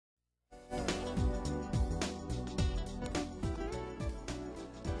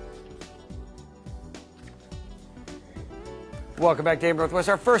Welcome back, Dave Northwest.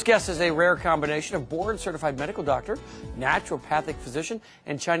 Our first guest is a rare combination of board-certified medical doctor, naturopathic physician,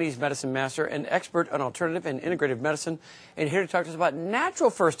 and Chinese medicine master, and expert on alternative and integrative medicine. And here to talk to us about natural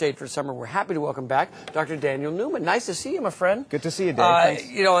first aid for summer, we're happy to welcome back Dr. Daniel Newman. Nice to see you, my friend. Good to see you, Dave.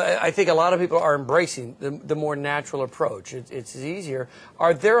 Thanks. You know, I think a lot of people are embracing the more natural approach. It's easier.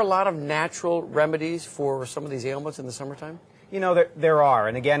 Are there a lot of natural remedies for some of these ailments in the summertime? You know, there are.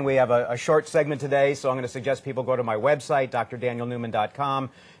 And again, we have a short segment today, so I'm going to suggest people go to my website, drdanielnewman.com.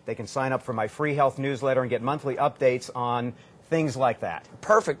 They can sign up for my free health newsletter and get monthly updates on things like that.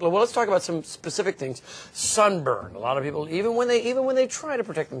 Perfect. Well, let's talk about some specific things. Sunburn. A lot of people, even when they try to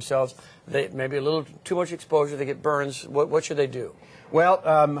protect themselves, they maybe a little too much exposure, they get burns. What should they do? Well,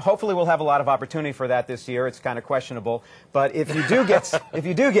 hopefully we'll have a lot of opportunity for that this year. It's kind of questionable, but if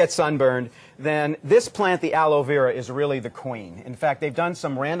you do get sunburned, then this plant, the aloe vera, is really the queen. In fact, they've done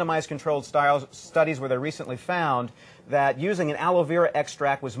some randomized controlled studies where they recently found that using an aloe vera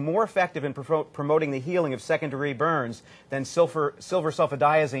extract was more effective in promoting the healing of second-degree burns than silver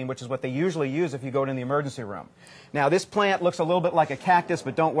sulfadiazine, which is what they usually use if you go to the emergency room. Now, this plant looks a little bit like a cactus,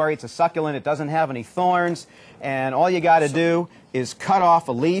 but don't worry, it's a succulent. It doesn't have any thorns, and all you got to do is cut off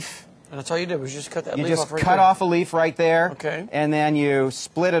a leaf. And that's all you did, was just cut that leaf off right there? You just cut off a leaf right there, okay, and then you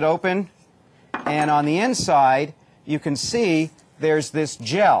split it open, and on the inside, you can see there's this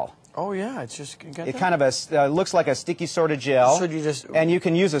gel. Oh yeah, it's just it kind of looks like a sticky sort of gel. So you just and you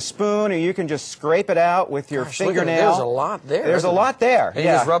can use a spoon, or you can just scrape it out with your fingernail. There's a lot there. There's a lot there. And you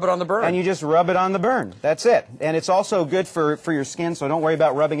just rub it on the burn. And you just rub it on the burn. That's it. And it's also good for your skin, so don't worry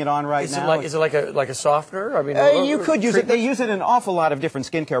about rubbing it on right now. Is it like a softener? I mean, you could use it. They use it in an awful lot of different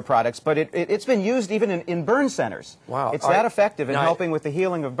skincare products, but it's been used even in burn centers. Wow, it's that effective in helping with the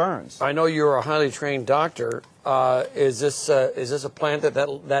healing of burns. I know you're a highly trained doctor. Is this a plant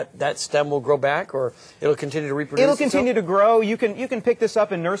that stem will grow back, or it'll continue to reproduce? It'll continue to grow. You can pick this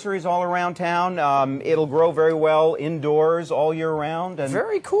up in nurseries all around town. It'll grow very well indoors all year round. And,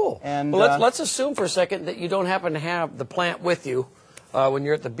 very cool. And well, let's assume for a second that you don't happen to have the plant with you when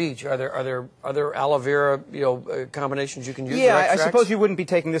you're at the beach. Are there aloe vera combinations you can use? Yeah, I suppose you wouldn't be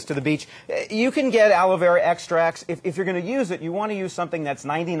taking this to the beach. You can get aloe vera extracts. If you're going to use it, you want to use something that's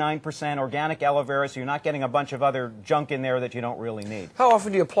 99% organic aloe vera, so you're not getting a bunch of other junk in there that you don't really need. How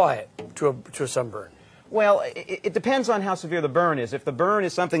often do you apply it to a sunburn? Well, it depends on how severe the burn is. If the burn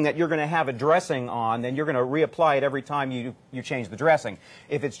is something that you're going to have a dressing on, then you're going to reapply it every time you change the dressing.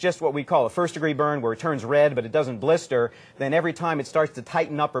 If it's just what we call a first-degree burn where it turns red but it doesn't blister, then every time it starts to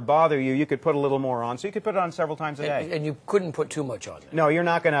tighten up or bother you, you could put a little more on. So you could put it on several times a day. And you couldn't put too much on it? No, you're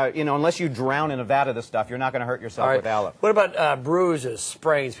not going to, unless you drown in a vat of the stuff, you're not going to hurt yourself with aloe. What about bruises,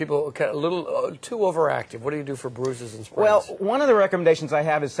 sprains? People a little too overactive. What do you do for bruises and sprains? Well, one of the recommendations I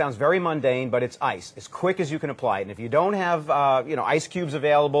have sounds very mundane, but it's ice, as quick as you can apply it. And if you don't have, ice cubes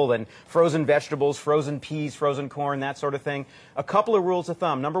available, then frozen vegetables, frozen peas, frozen corn, that sort of thing. A couple of rules of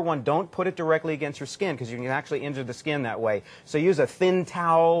thumb. Number one, don't put it directly against your skin, because you can actually injure the skin that way. So use a thin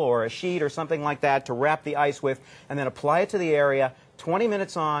towel or a sheet or something like that to wrap the ice with, and then apply it to the area, 20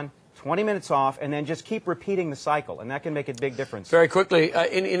 minutes on, 20 minutes off, and then just keep repeating the cycle, and that can make a big difference. Very quickly,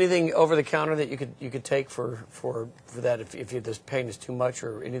 anything over the counter that you could take for that if this pain is too much,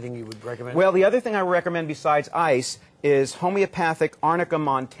 or anything you would recommend? Well, the other thing I recommend besides ice is homeopathic Arnica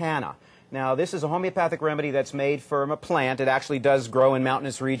montana. Now, this is a homeopathic remedy that's made from a plant. It actually does grow in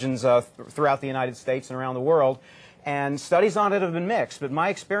mountainous regions throughout the United States and around the world. And studies on it have been mixed, but my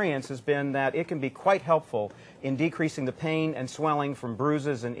experience has been that it can be quite helpful in decreasing the pain and swelling from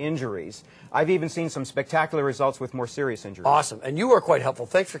bruises and injuries. I've even seen some spectacular results with more serious injuries. Awesome. And you were quite helpful.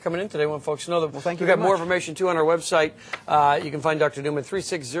 Thanks for coming in today. I want folks to know that thank you we've got very more much. information, too, on our website. You can find Dr. Newman,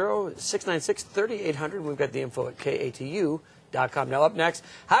 360-696-3800. We've got the info at katu.com. Now, up next,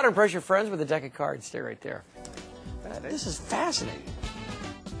 how to impress your friends with a deck of cards. Stay right there. This is fascinating.